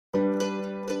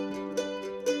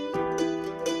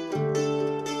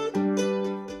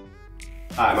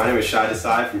Hi, my name is Shai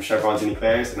Desai from Chevrons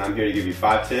Eclairs, and I'm here to give you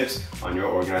 5 tips on your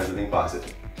organized living closet.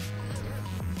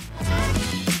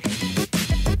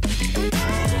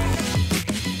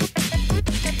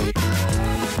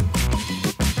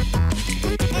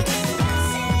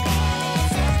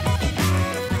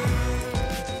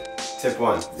 Tip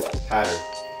 1. Pattern.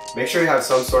 Make sure you have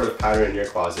some sort of pattern in your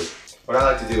closet. What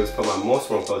I like to do is put my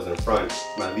most worn clothes in the front,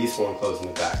 my least worn clothes in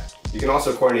the back. You can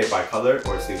also coordinate by color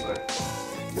or sleeve length.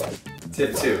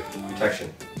 Tip 2.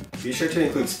 Protection. Be sure to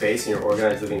include space in your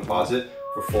organized living closet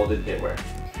for folded knitwear.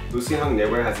 Loosely hung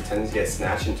knitwear has a tendency to get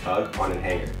snatched and tugged on a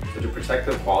hanger. So to protect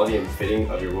the quality and fitting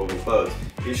of your woven clothes,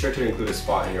 be sure to include a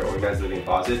spot in your organized living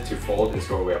closet to fold and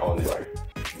store away all knitwear.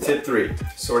 Tip 3.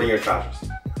 Sorting your trousers.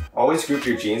 Always group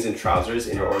your jeans and trousers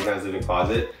in your organized living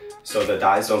closet so the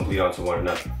dyes don't bleed onto one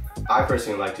another. I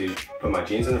personally like to put my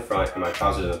jeans in the front and my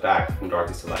trousers in the back from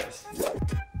darkest to lightest.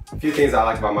 A few things I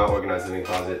like about my organized living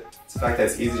closet is the fact that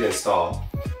it's easy to install.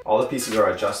 All the pieces are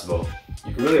adjustable.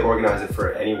 You can really organize it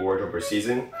for any wardrobe or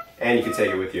season, and you can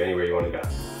take it with you anywhere you want to go.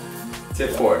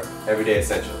 Tip 4. Everyday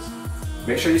essentials.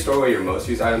 Make sure you store away your most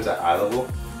used items at eye level,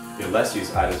 your less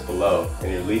used items below, and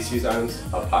your least used items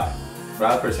up high. What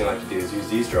I personally like to do is use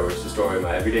these drawers to store away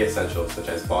my everyday essentials such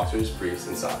as boxers, briefs,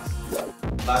 and socks.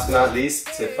 Last but not least,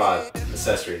 tip 5.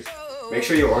 Accessories. Make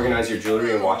sure you organize your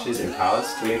jewelry and watches in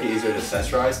pallets to make it easier to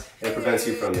accessorize, and it prevents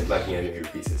you from neglecting any of your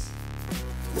pieces.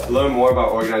 To learn more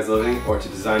about organized living or to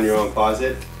design your own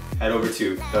closet, head over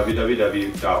to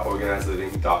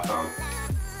www.organizedliving.com.